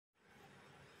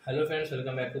Hello friends,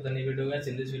 welcome back to the new video guys.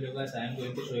 In this video guys, I am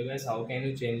going to show you guys how can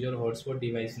you change your hotspot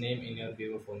device name in your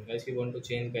Vivo phone. Guys, you want to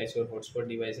change guys your hotspot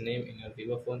device name in your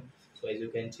Vivo phone. So as you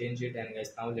can change it, and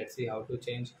guys now let's see how to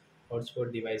change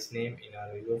hotspot device name in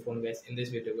our Vivo phone guys. In this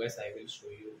video guys, I will show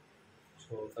you.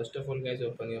 So first of all guys,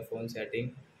 open your phone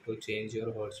setting to change your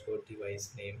hotspot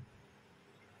device name.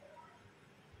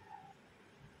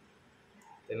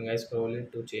 Then guys scroll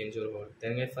it to change your hot.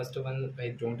 Then guys first one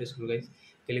guys don't scroll guys.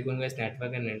 Click on guys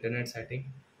network and internet setting.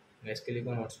 Guys click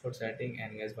on hotspot setting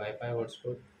and guys Wi-Fi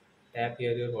hotspot. Tap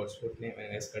here your hotspot name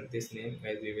and guys cut this name.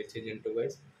 Guys we will change into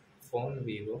guys phone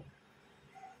Vivo.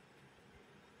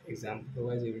 Example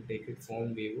guys we will take it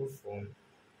phone Vivo phone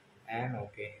and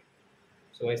okay.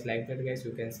 So guys like that guys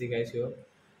you can see guys your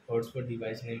hotspot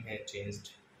device name has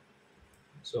changed.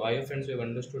 So I hope friends we have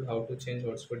understood how to change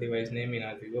hotspot device name in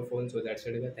our Vivo phone. So that's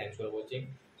it guys. Thanks for watching.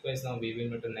 So guys now we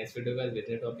will meet on next video guys with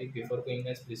new topic. Before going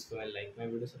guys please go and like my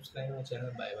video, subscribe my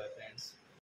channel. Bye bye friends.